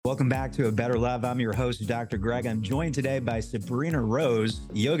Welcome back to A Better Love. I'm your host, Dr. Greg. I'm joined today by Sabrina Rose,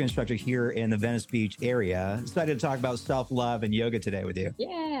 yoga instructor here in the Venice Beach area. Excited to talk about self-love and yoga today with you.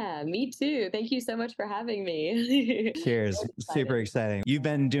 Yeah, me too. Thank you so much for having me. Cheers. Super exciting. You've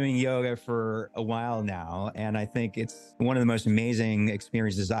been doing yoga for a while now, and I think it's one of the most amazing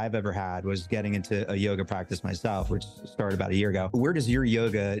experiences I've ever had was getting into a yoga practice myself, which started about a year ago. Where does your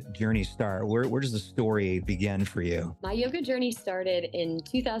yoga journey start? Where does the story begin for you? My yoga journey started in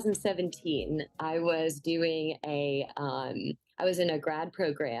 2017. I was in a grad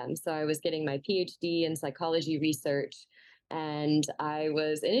program. So I was getting my PhD in psychology research. And I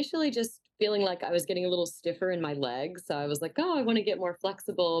was initially just feeling like I was getting a little stiffer in my legs. So I was like, oh, I want to get more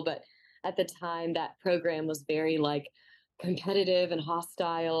flexible. But at the time, that program was very competitive and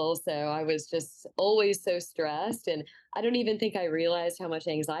hostile. So I was just always so stressed. And I don't even think I realized how much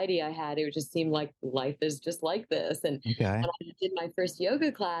anxiety I had. It just seemed like life is just like this. And Okay. when I did my first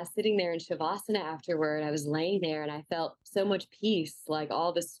yoga class, sitting there in Shavasana afterward, I was laying there and I felt so much peace, like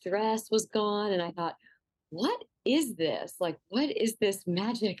all the stress was gone. And I thought, what is this? Like, what is this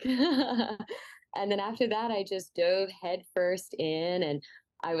magic? And then after that, I just dove headfirst in, and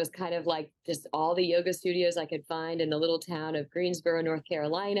I was kind of like just all the yoga studios I could find in the little town of Greensboro, North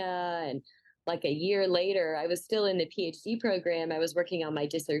Carolina. And like a year later, I was still in the PhD program. I was working on my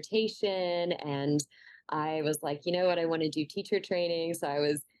dissertation, and I was like, you know what, I want to do teacher training. So I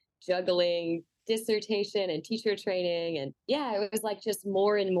was juggling dissertation and teacher training. And yeah, it was like just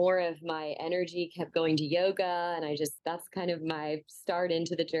more and more of my energy kept going to yoga. And that's kind of my start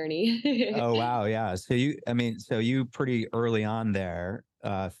into the journey. Oh, wow. Yeah. So you pretty early on there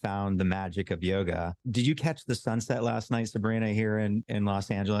found the magic of yoga. Did you catch the sunset last night, Sabrina, here in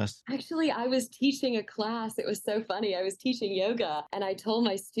Los Angeles? Actually, I was teaching a class. It was so funny. I was teaching yoga, and I told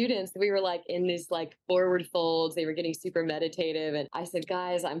my students that we were like in these like forward folds. They were getting super meditative. And I said,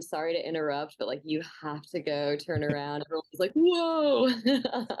 guys, I'm sorry to interrupt, but like you have to go turn around. Everyone was like, whoa.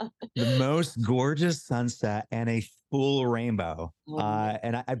 The most gorgeous sunset and a full rainbow. Oh,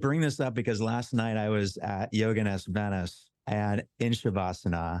 And I bring this up because last night I was at Yoga Nest Venice and in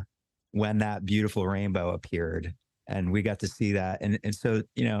Shavasana when that beautiful rainbow appeared, and we got to see that. And so,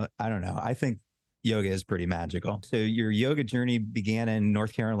 I don't know. I think yoga is pretty magical. So your yoga journey began in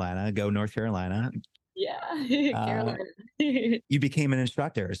North Carolina. Go North Carolina. yeah. Uh, Carolina. you became an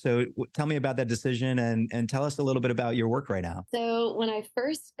instructor. So tell me about that decision and tell us a little bit about your work right now. So when I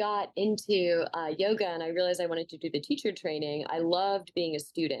first got into yoga and I realized I wanted to do the teacher training, I loved being a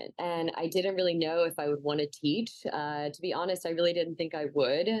student, and I didn't really know if I would want to teach. To be honest, I really didn't think I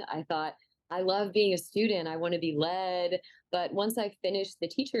would. I thought, I love being a student. I want to be led. But once I finished the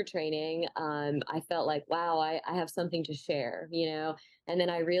teacher training, I felt like, wow, I have something to share, And then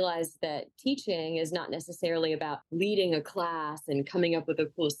I realized that teaching is not necessarily about leading a class and coming up with a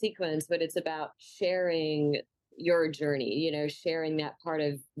cool sequence, but it's about sharing your journey, sharing that part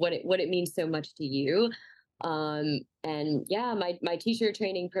of what it means so much to you. And yeah, my teacher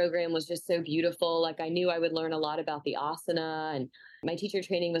training program was just so beautiful. Like I knew I would learn a lot about the asana, and my teacher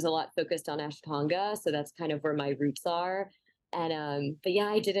training was a lot focused on Ashtanga. So that's kind of where my roots are. And but yeah,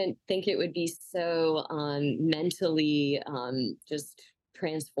 I didn't think it would be so mentally just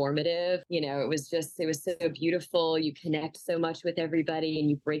transformative. It was so beautiful. You connect so much with everybody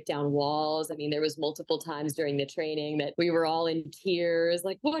and you break down walls. I mean, there was multiple times during the training that we were all in tears,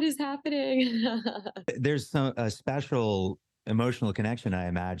 like, what is happening? There's a special emotional connection, I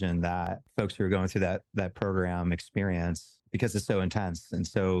imagine, that folks who are going through that program experience because it's so intense. And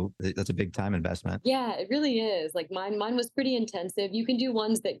so that's a big time investment. Yeah, it really is. Like mine was pretty intensive. You can do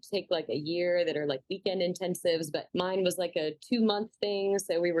ones that take like a year that are like weekend intensives, but mine was like a 2-month thing.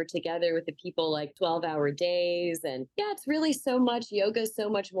 So we were together with the people like 12-hour days. And yeah, it's really so much yoga, so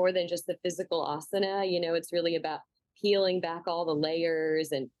much more than just the physical asana. It's really about peeling back all the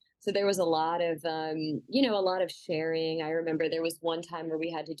layers. And so there was a lot of, a lot of sharing. I remember there was one time where we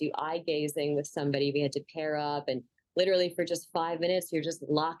had to do eye gazing with somebody. We had to pair up, and literally for just 5 minutes, you're just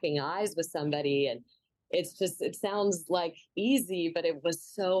locking eyes with somebody. And it sounds like easy, but it was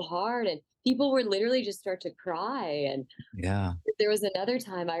so hard. And people would literally just start to cry. And yeah, there was another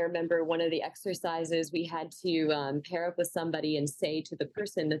time I remember one of the exercises we had to pair up with somebody and say to the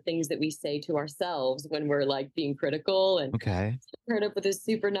person the things that we say to ourselves when we're like being critical. And okay. paired up with this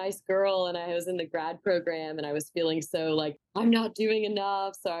super nice girl, and I was in the grad program and I was feeling so like I'm not doing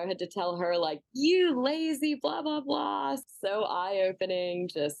enough. So I had to tell her like, you lazy, blah, blah, blah. So eye-opening,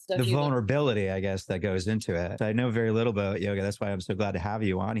 just The vulnerability, I guess, that goes into it. I know very little about yoga. That's why I'm so glad to have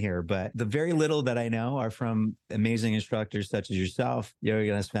you on here. But the very little that I know are from amazing instructors such as yourself,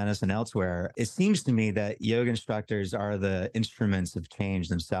 Yoga Venice, and elsewhere. It seems to me that yoga instructors are the instruments of change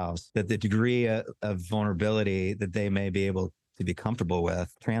themselves, that the degree of vulnerability that they may be able to be comfortable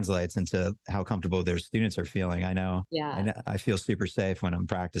with translates into how comfortable their students are feeling. Yeah. I feel super safe when I'm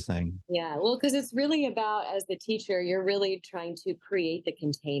practicing. Yeah, well, because it's really about, as the teacher, you're really trying to create the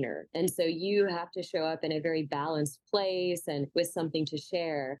container. And so you have to show up in a very balanced place and with something to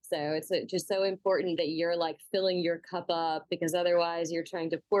share. So it's just so important that you're like filling your cup up, because otherwise you're trying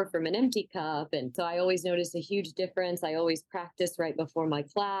to pour from an empty cup. And so I always notice a huge difference. I always practice right before my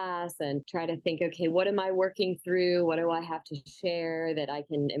class and try to think, okay, what am I working through? What do I have to share that I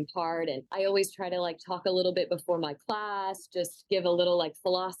can impart? And I always try to like talk a little bit before my class, just give a little like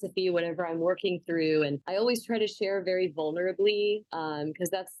philosophy, whatever I'm working through. And I always try to share very vulnerably, because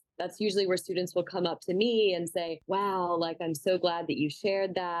that's usually where students will come up to me and say, wow, like, I'm so glad that you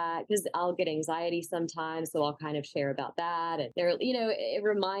shared that, because I'll get anxiety sometimes. So I'll kind of share about that. And it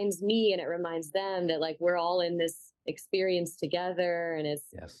reminds me and it reminds them that like we're all in this experience together. And it's,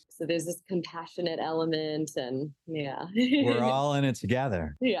 Yes. so there's this compassionate element, and yeah. We're all in it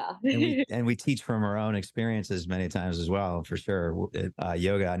together. Yeah. And we teach from our own experiences many times as well, for sure.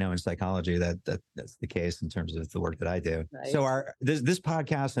 Yoga, I know in psychology that's the case in terms of the work that I do. Right. So this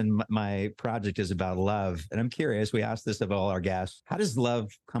podcast and my project is about love, and I'm curious. We asked this of all our guests: how does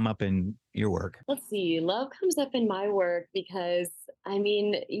love come up in your work? Let's see. Love comes up in my work because, I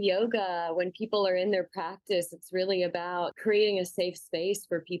mean, yoga, when people are in their practice, it's really about creating a safe space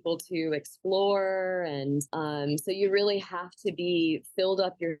for people to explore. And so you really have to be filled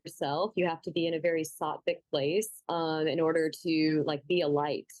up yourself. You have to be in a very sattvic place in order to like be a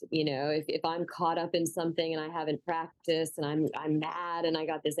light. If I'm caught up in something and I haven't practiced and I'm mad and I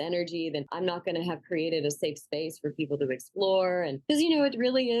got this energy, then I'm not going to have created a safe space for people to explore. And because, it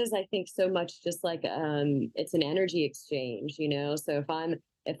really is, I think, so much just like it's an energy exchange. So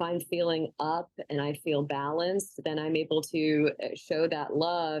if I'm feeling up and I feel balanced, then I'm able to show that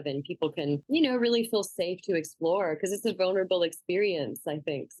love, and people can, really feel safe to explore, because it's a vulnerable experience, I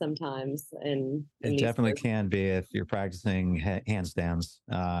think, sometimes. And It definitely can be if you're practicing handstands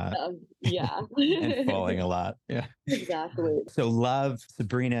yeah. and falling a lot. Yeah. Exactly. So love,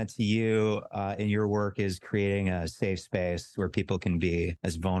 Sabrina, to you in your work is creating a safe space where people can be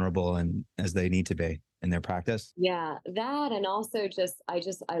as vulnerable and as they need to be in their practice. Yeah, that, and also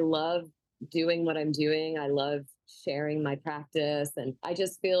I love doing what I'm doing. I love sharing my practice, and I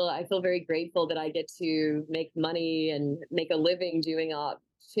feel very grateful that I get to make money and make a living doing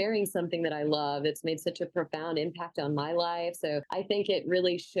sharing something that I love. It's made such a profound impact on my life. So I think it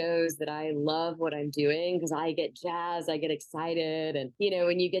really shows that I love what I'm doing, because I get jazzed, I get excited. And,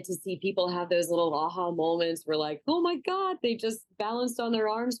 when you get to see people have those little aha moments where like, oh my God, they just balanced on their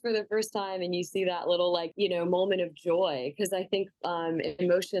arms for the first time. And you see that little like, moment of joy. Because I think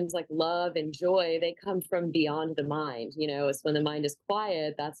emotions like love and joy, they come from beyond the mind. It's when the mind is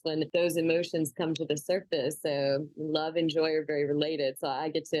quiet, that's when those emotions come to the surface. So love and joy are very related. So I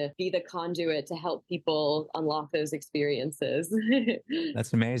get to be the conduit to help people unlock those experiences.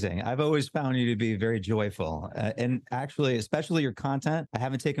 That's amazing. I've always found you to be very joyful, and actually, especially your content. I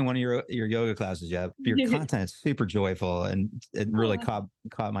haven't taken one of your yoga classes yet. Your content is super joyful, and it really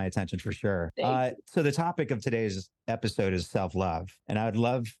caught my attention for sure. So the topic of today's episode is self-love, and I'd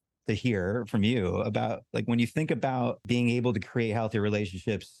love to hear from you about, like, when you think about being able to create healthy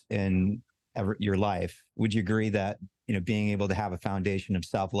relationships in your life, would you agree that being able to have a foundation of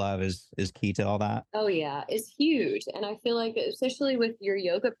self-love is key to all that? Oh yeah, it's huge. And I feel like, especially with your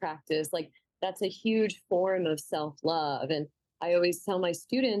yoga practice, like that's a huge form of self-love. And I always tell my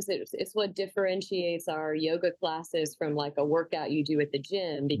students it's what differentiates our yoga classes from like a workout you do at the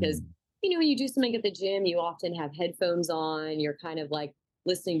gym. Because, when you do something at the gym, you often have headphones on, you're kind of like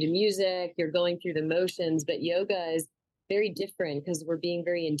listening to music, you're going through the motions. But yoga is very different, because we're being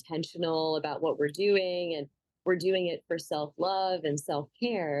very intentional about what we're doing, and we're doing it for self-love and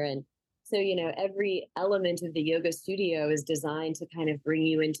self-care. And so, every element of the yoga studio is designed to kind of bring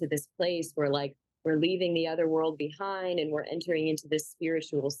you into this place where like we're leaving the other world behind and we're entering into this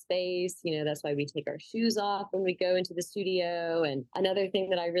spiritual space. That's why we take our shoes off when we go into the studio. And another thing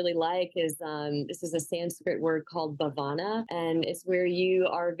that I really like is this is a Sanskrit word called bhavana. And it's where you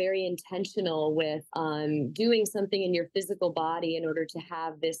are very intentional with doing something in your physical body in order to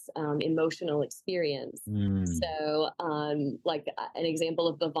have this emotional experience. So like an example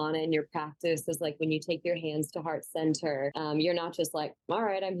of bhavana in your practice is like when you take your hands to heart center, you're not just like, all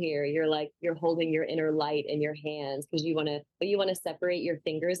right, I'm here. You're like, you're holding holding your inner light in your hands because you want to separate your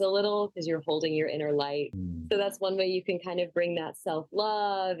fingers a little because you're holding your inner light. Mm. So that's one way you can kind of bring that self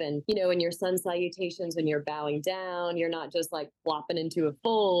love. And, in your sun salutations, when you're bowing down, you're not just like flopping into a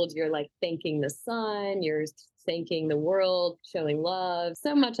fold. You're like thanking the sun, you're thanking the world, showing love.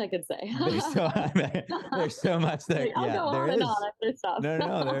 So much I could say. There's so there's so much that, I'll yeah, go there on and on is. after stuff.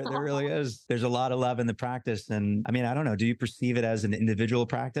 No, there really is. There's a lot of love in the practice. And I mean, I don't know. Do you perceive it as an individual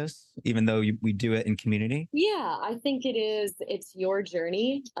practice, even though we do it in community? Yeah, I think it is. It's your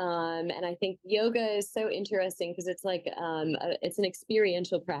journey, and I think yoga is so interesting because it's like it's an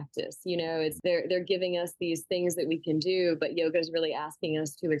experiential practice. It's they're giving us these things that we can do, but yoga is really asking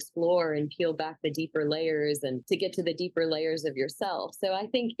us to explore and peel back the deeper layers and to get to the deeper layers of yourself. So I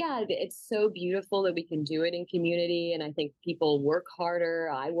think, yeah, it's so beautiful that we can do it in community, and I think people work harder.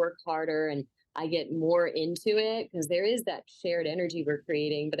 I work harder, and I get more into it because there is that shared energy we're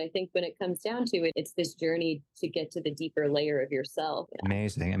creating. But I think when it comes down to it, it's this journey to get to the deeper layer of yourself. Yeah.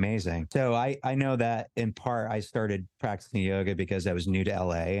 Amazing, amazing. So I know that in part I started practicing yoga because I was new to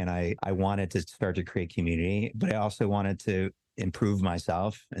LA and I wanted to start to create community, but I also wanted to improve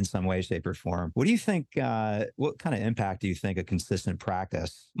myself in some way, shape, or form. What do you think? What kind of impact do you think a consistent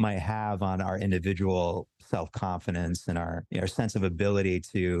practice might have on our individual self confidence and our sense of ability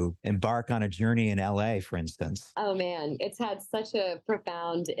to embark on a journey in LA, for instance? Oh man, it's had such a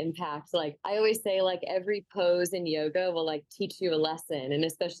profound impact. Like I always say, like every pose in yoga will like teach you a lesson. And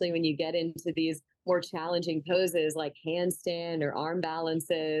especially when you get into these more challenging poses like handstand or arm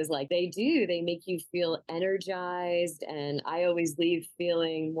balances, like they make you feel energized. And I always leave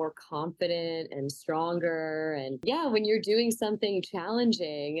feeling more confident and stronger. And yeah, when you're doing something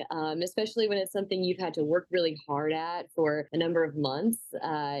challenging, especially when it's something you've had to work really hard at for a number of months,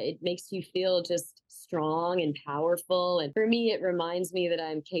 it makes you feel just strong and powerful. And for me, it reminds me that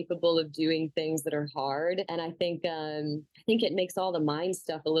I'm capable of doing things that are hard. And I think it makes all the mind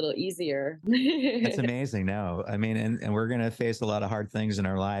stuff a little easier. That's amazing. No, I mean, and we're going to face a lot of hard things in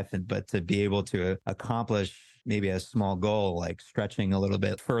our life, but to be able to accomplish maybe a small goal, like stretching a little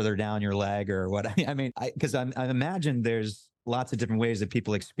bit further down your leg or what, I mean, because I imagine there's lots of different ways that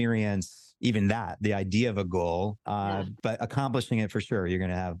people experience even that, the idea of a goal, Yeah. but accomplishing it for sure, you're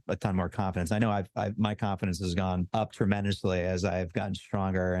going to have a ton more confidence. I know my confidence has gone up tremendously as I've gotten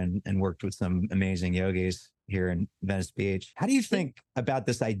stronger and worked with some amazing yogis here in Venice Beach. How do you think about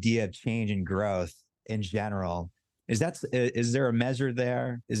this idea of change and growth in general? Is there a measure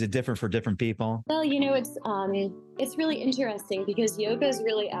there? Is it different for different people? Well, it's really interesting because yoga is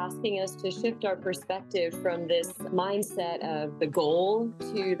really asking us to shift our perspective from this mindset of the goal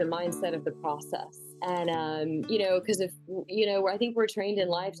to the mindset of the process. And because if I think we're trained in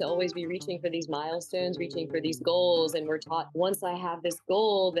life to always be reaching for these milestones, reaching for these goals, and we're taught once I have this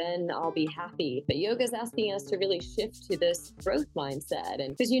goal, then I'll be happy. But yoga is asking us to really shift to this growth mindset.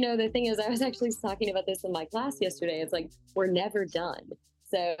 And because the thing is, I was actually talking about this in my class yesterday. It's like we're never done.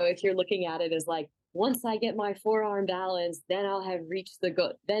 So if you're looking at it as like, once I get my forearm balance, then I'll have reached the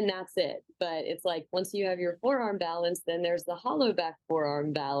goal. Then that's it. But it's like once you have your forearm balance, then there's the hollow back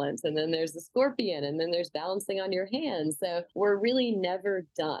forearm balance, and then there's the scorpion, and then there's balancing on your hands. So we're really never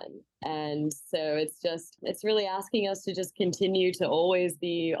done. And so it's really asking us to just continue to always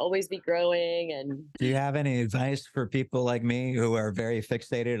be growing. And Do you have any advice for people like me who are very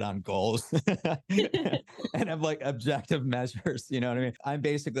fixated on goals and have like objective measures? You know what I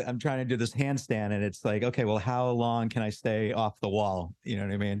mean? I'm trying to do this handstand and it's like, okay, well, how long can I stay off the wall? You know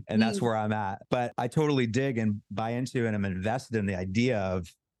what I mean? And that's where I'm at. But I totally dig and buy into and I'm invested in the idea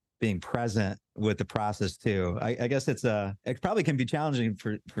of being present with the process too. I guess it probably can be challenging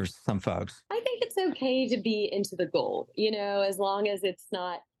for some folks. I think it's okay to be into the goal, as long as it's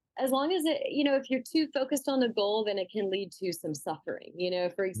not, as long as it, if you're too focused on the goal, then it can lead to some suffering.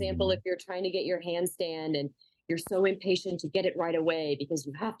 For example, if Mhm. you're trying to get your handstand and you're so impatient to get it right away because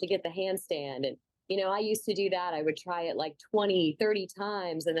you have to get the handstand. And I used to do that. I would try it like 20, 30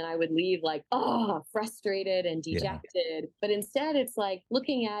 times, and then I would leave like, oh, frustrated and Yeah. dejected. But instead, it's like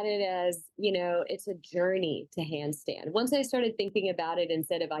looking at it as, it's a journey to handstand. Once I started thinking about it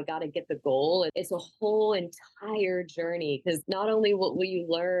instead of I got to get the goal, it's a whole entire journey because not only what will you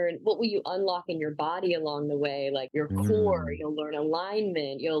learn, what will you unlock in your body along the way, like your core, Mm. you'll learn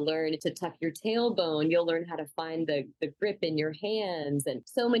alignment, you'll learn to tuck your tailbone, you'll learn how to find the grip in your hands, and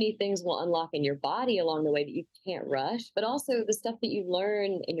so many things will unlock in your body body along the way that you can't rush, but also the stuff that you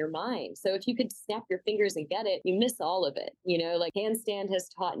learn in your mind. So if you could snap your fingers and get it, you miss all of it. You know, like handstand has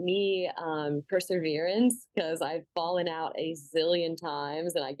taught me perseverance because I've fallen out a zillion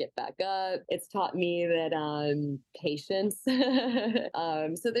times and I get back up. It's taught me that patience.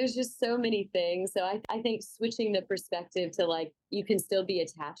 So there's just so many things. So I think switching the perspective to like, you can still be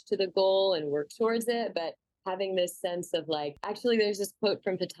attached to the goal and work towards it, but having this sense of like, actually, there's this quote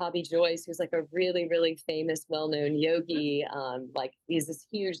from Patabi Joyce, who's like a really, really famous, well-known yogi. Like he's this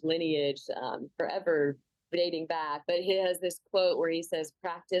huge lineage, forever dating back, but he has this quote where he says,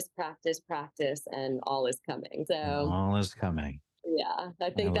 practice, practice, practice, and all is coming. And So all is coming. yeah, I I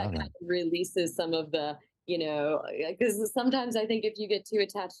think that love kind it. of releases some of the, because sometimes I think if you get too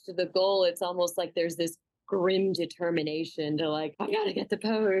attached to the goal, it's almost like there's this grim determination to like, I gotta get the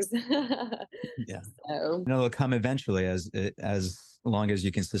pose. Yeah. So It'll come eventually as long as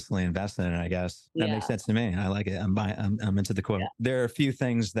you consistently invest in it, I guess. That makes yeah, sense to me. I like it. I'm into the quote. There are a few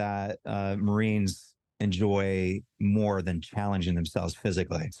things that Marines enjoy more than challenging themselves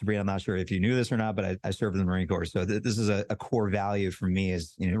physically. Sabrina, I'm not sure if you knew this or not, but I served in the Marine Corps. So this is a core value for me,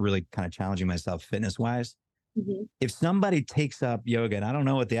 is, really kind of challenging myself fitness wise. yeah. If somebody takes up yoga, and I don't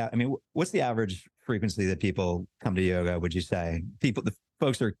know I mean, what's the average frequency that people come to yoga, would you say? The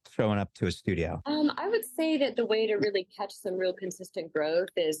folks are showing up to a studio. I would say that the way to really catch some real consistent growth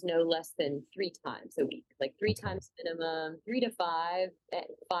is no less than 3 times a week, like three Okay. times minimum, 3 to 5.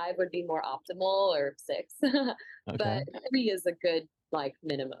 Five would be more optimal, or six, Okay. but three is a good like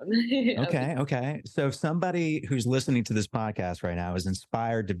minimum. Okay. Okay. So if somebody who's listening to this podcast right now is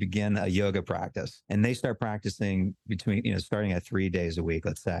inspired to begin a yoga practice and they start practicing between, starting at 3 days a week,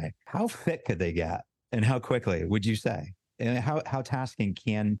 let's say, how fit could they get and how quickly would you say? And how tasking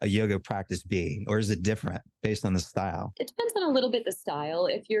can a yoga practice be? Or is it different based on the style? It depends on a little bit the style.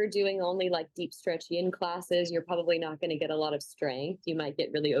 If you're doing only like deep stretch in classes, you're probably not going to get a lot of strength. You might get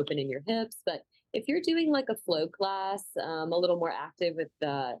really open in your hips, but if you're doing like a flow class, a little more active with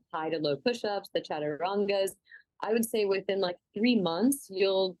the high to low push-ups, the chaturangas, I would say within like 3 months,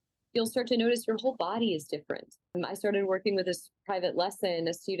 you'll start to notice your whole body is different. I started working with this private lesson,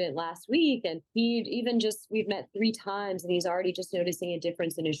 a student last week, and we've met 3 times and he's already just noticing a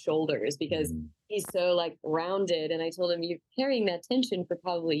difference in his shoulders because Mm. he's so like rounded. And I told him, you're carrying that tension for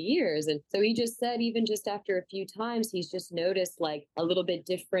probably years. And so he just said, even just after a few times, he's just noticed like a little bit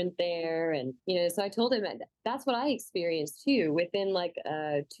different there. And, so I told him that's what I experienced too. Within like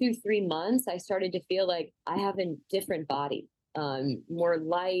 2, 3 months, I started to feel like I have a different body, more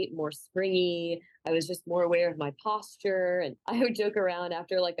light, more springy. I was just more aware of my posture. And I would joke around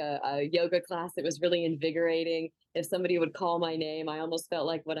after like a yoga class that was really invigorating. If somebody would call my name, I almost felt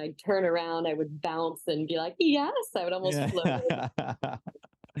like when I'd turn around, I would bounce and be like, yes, I would almost float.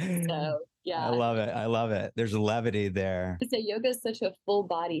 Yeah. So I yeah, love it. I love it. There's a levity there. I'd say yoga is such a full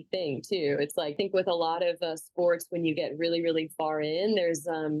body thing too. It's like, I think with a lot of sports, when you get really, really far in, there's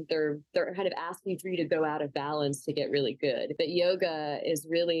they're kind of asking for you to go out of balance to get really good. But yoga is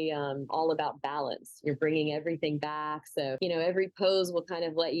really all about balance. You're bringing everything back. So every pose will kind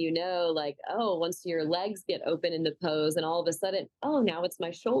of let you know, like, oh, once your legs get open in the pose, and all of a sudden, oh, now it's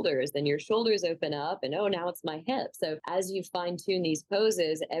my shoulders. Then your shoulders open up, and oh, now it's my hips. So as you fine tune these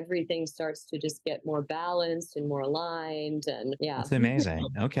poses, everything starts to just get more balanced and more aligned. And yeah. It's amazing.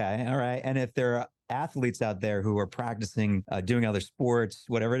 Okay. All right. And if there are athletes out there who are practicing, doing other sports,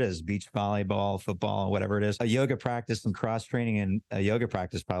 whatever it is, beach volleyball, football, whatever it is, a yoga practice and cross training and a yoga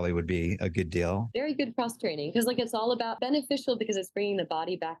practice probably would be a good deal. Very good cross training, because like it's all about beneficial because it's bringing the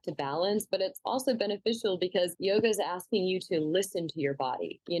body back to balance, but it's also beneficial because yoga is asking you to listen to your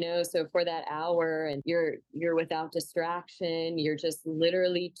body, so for that hour, and you're without distraction, you're just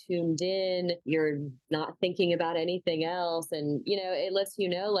literally tuned in, you're not thinking about anything else, and it lets you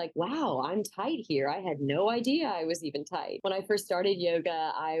know like, wow, I'm tight here. I had no idea I was even tight. When I first started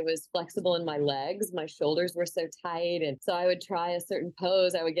yoga, I was flexible in my legs, my shoulders were so tight, and so I would try a certain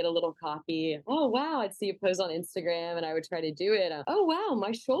pose, I would get a little cocky. Oh wow, I'd see a pose on Instagram and I would try to do it. Oh wow,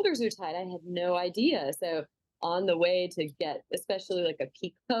 my shoulders are tight. I had no idea. So on the way to get, especially like a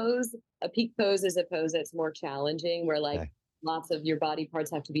peak pose is a pose that's more challenging, where like Okay. lots of your body parts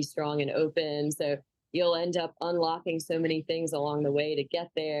have to be strong and open. So you'll end up unlocking so many things along the way to get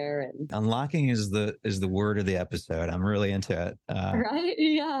there. And Unlocking is the word of the episode. I'm really into it. right,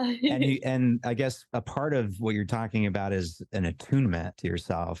 yeah. And I guess a part of what you're talking about is an attunement to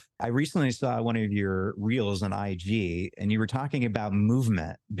yourself. I recently saw one of your reels on IG, and you were talking about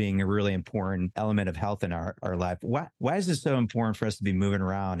movement being a really important element of health in our life. Why is it so important for us to be moving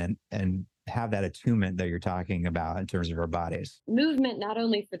around and have that attunement that you're talking about in terms of our bodies. Movement, not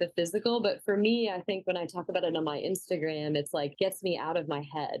only for the physical, but for me, I think when I talk about it on my Instagram, it's like gets me out of my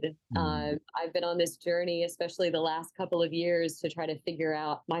head. Mm, I've been on this journey, especially the last couple of years, to try to figure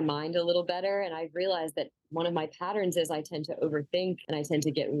out my mind a little better. And I've realized that one of my patterns is I tend to overthink and I tend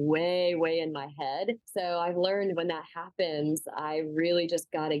to get way, way in my head. So I've learned when that happens, I really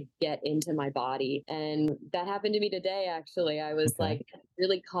just got to get into my body. And that happened to me today, actually. I was okay. like,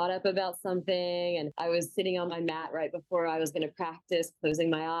 really caught up about something. And I was sitting on my mat right before I was going to practice, closing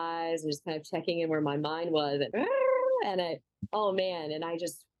my eyes and just kind of checking in where my mind was. And I, oh man, and I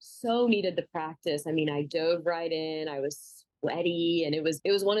just so needed the practice. I mean, I dove right in. I was sweaty and it was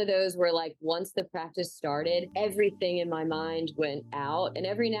one of those where like once the practice started, everything in my mind went out, and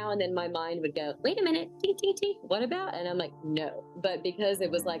every now and then my mind would go, wait a minute, ting ting ting, what about? And I'm like, no. But because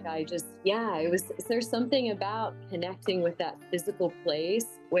it was like I just, yeah, it was, there's something about connecting with that physical place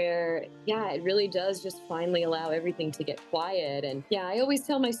where, yeah, it really does just finally allow everything to get quiet. And yeah, I always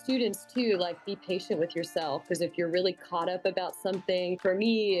tell my students too, like, be patient with yourself, because if you're really caught up about something, for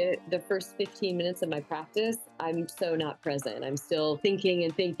me, the first 15 minutes of my practice, I'm so not present. I'm still thinking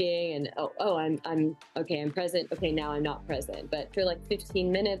and thinking, and I'm okay, I'm present. Okay, now I'm not present. But for like 15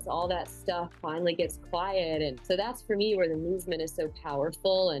 minutes, all that stuff finally gets quiet. And so that's for me where the movement is so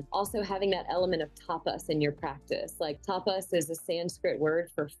powerful. And also having that element of tapas in your practice. Like tapas is a Sanskrit word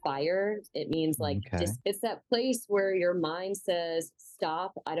for fire. It means like Okay. just, it's that place where your mind says,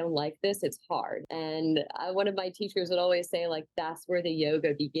 stop, I don't like this, it's hard. And one of my teachers would always say, like, that's where the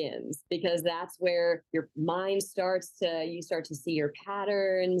yoga begins, because that's where your mind starts to, you start to see your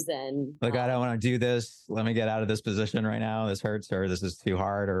patterns. And Like, I don't want to do this. Let me get out of this position right now. This hurts, or this is too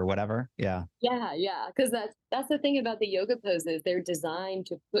hard, or whatever. Yeah. yeah, yeah, because that's the thing about the yoga poses. They're designed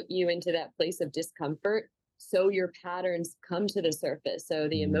to put you into that place of discomfort so your patterns come to the surface. So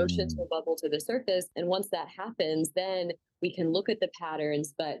the emotions Mm. will bubble to the surface. And once that happens, then we can look at the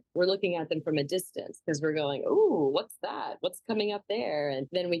patterns, but we're looking at them from a distance because we're going, "Ooh, what's that? What's coming up there?" And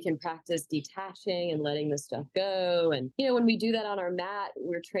then we can practice detaching and letting the stuff go. And, when we do that on our mat,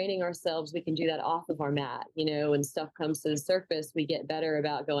 we're training ourselves. We can do that off of our mat. When stuff comes to the surface, we get better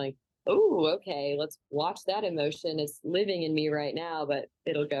about going, oh, okay, let's watch that emotion. It's living in me right now, but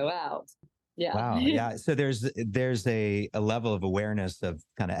it'll go out. Yeah. Wow. Yeah. So there's a level of awareness of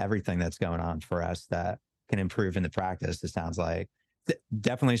kind of everything that's going on for us that can improve in the practice. It sounds like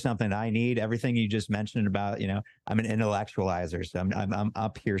definitely something I need. Everything you just mentioned about, I'm an intellectualizer, so I'm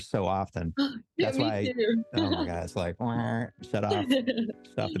up here so often. Yeah, That's me why. too. Oh my God, it's like shut off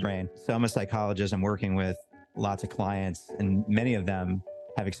the brain. So I'm a psychologist. I'm working with lots of clients, and many of them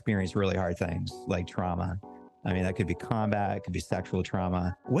have experienced really hard things like trauma. I mean, that could be combat, it could be sexual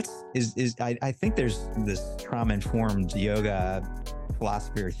trauma. I think there's this trauma informed yoga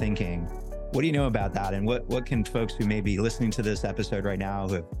philosophy or thinking. What do you know about that? And what can folks who may be listening to this episode right now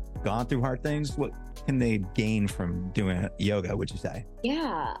who have gone through hard things, what can they gain from doing yoga, would you say?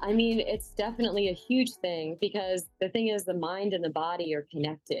 Yeah, I mean, it's definitely a huge thing because the thing is, the mind and the body are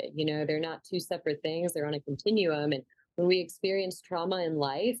connected. They're not two separate things, they're on a continuum. And when we experience trauma in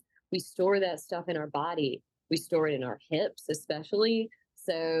life, we store that stuff in our body. We store it in our hips, especially.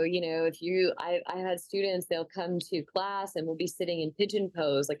 So, if I had students, they'll come to class and we'll be sitting in pigeon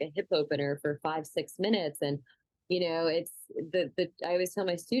pose, like a hip opener for 5, 6 minutes. And, it's I always tell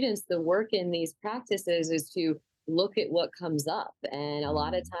my students the work in these practices is to look at what comes up. And a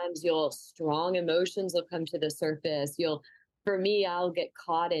lot of Mm, times strong emotions will come to the surface. For me, I'll get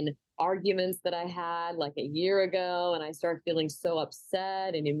caught in arguments that I had like a year ago, and I start feeling so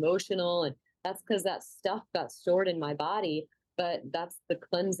upset and emotional. And that's because that stuff got stored in my body. But that's the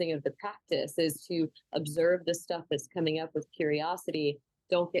cleansing of the practice, is to observe the stuff that's coming up with curiosity.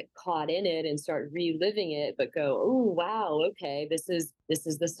 Don't get caught in it and start reliving it, but go, oh wow, okay, this is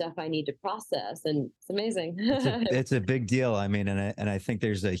the stuff I need to process. And it's amazing. it's a big deal. I mean, and I think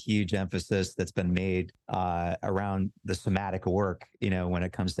there's a huge emphasis that's been made around the somatic work, when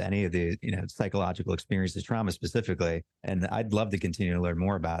it comes to any of the, psychological experiences, trauma specifically. And I'd love to continue to learn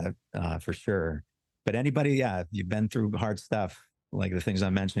more about it for sure. But anybody, yeah, if you've been through hard stuff, like the things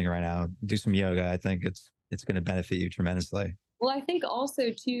I'm mentioning right now, do some yoga. I think it's going to benefit you tremendously. Well, I think also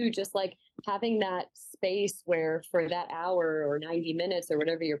too, just like having that space where for that hour or 90 minutes or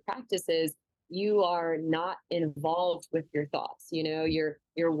whatever your practice is, you are not involved with your thoughts. You're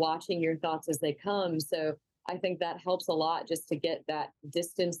watching your thoughts as they come. So I think that helps a lot, just to get that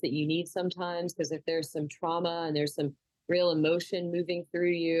distance that you need sometimes. Because if there's some trauma and there's some real emotion moving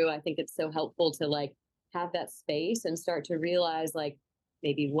through you, I think it's so helpful to like have that space and start to realize, like,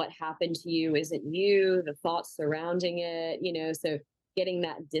 maybe what happened to you isn't you, the thoughts surrounding it. So getting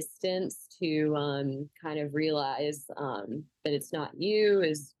that distance to kind of realize that it's not you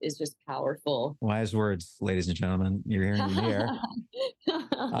is just powerful. Wise words, ladies and gentlemen. You're hearing them here.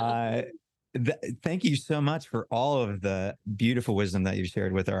 Uh, Thank you so much for all of the beautiful wisdom that you've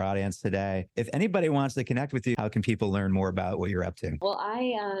shared with our audience today. If anybody wants to connect with you, how can people learn more about what you're up to? Well,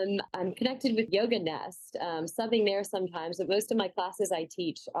 I'm connected with Yoga Nest, subbing there sometimes, but most of my classes I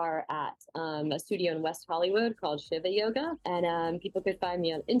teach are at a studio in West Hollywood called Shiva Yoga, and people could find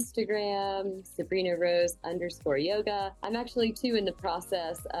me on Instagram, Sabrina Rose _yoga. I'm actually too in the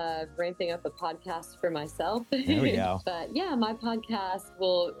process of ramping up a podcast for myself. There we go. But yeah, my podcast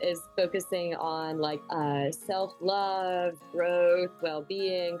is focusing on like self-love, growth,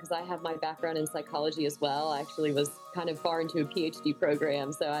 well-being, because I have my background in psychology as well. I actually was kind of far into a PhD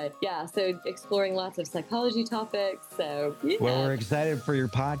program. So so exploring lots of psychology topics. So yeah. Well, we're excited for your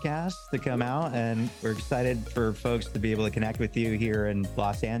podcast to come out, and we're excited for folks to be able to connect with you here in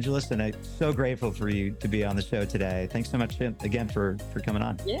Los Angeles. And I'm so grateful for you to be on the show today. Thanks so much again for coming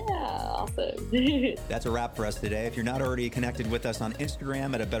on. Yeah, awesome. That's a wrap for us today. If you're not already connected with us on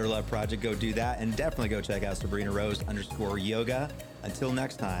Instagram at A Better Love Project, go do that, and definitely go check out Sabrina Rose _yoga. Until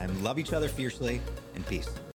next time, love each other fiercely, and peace.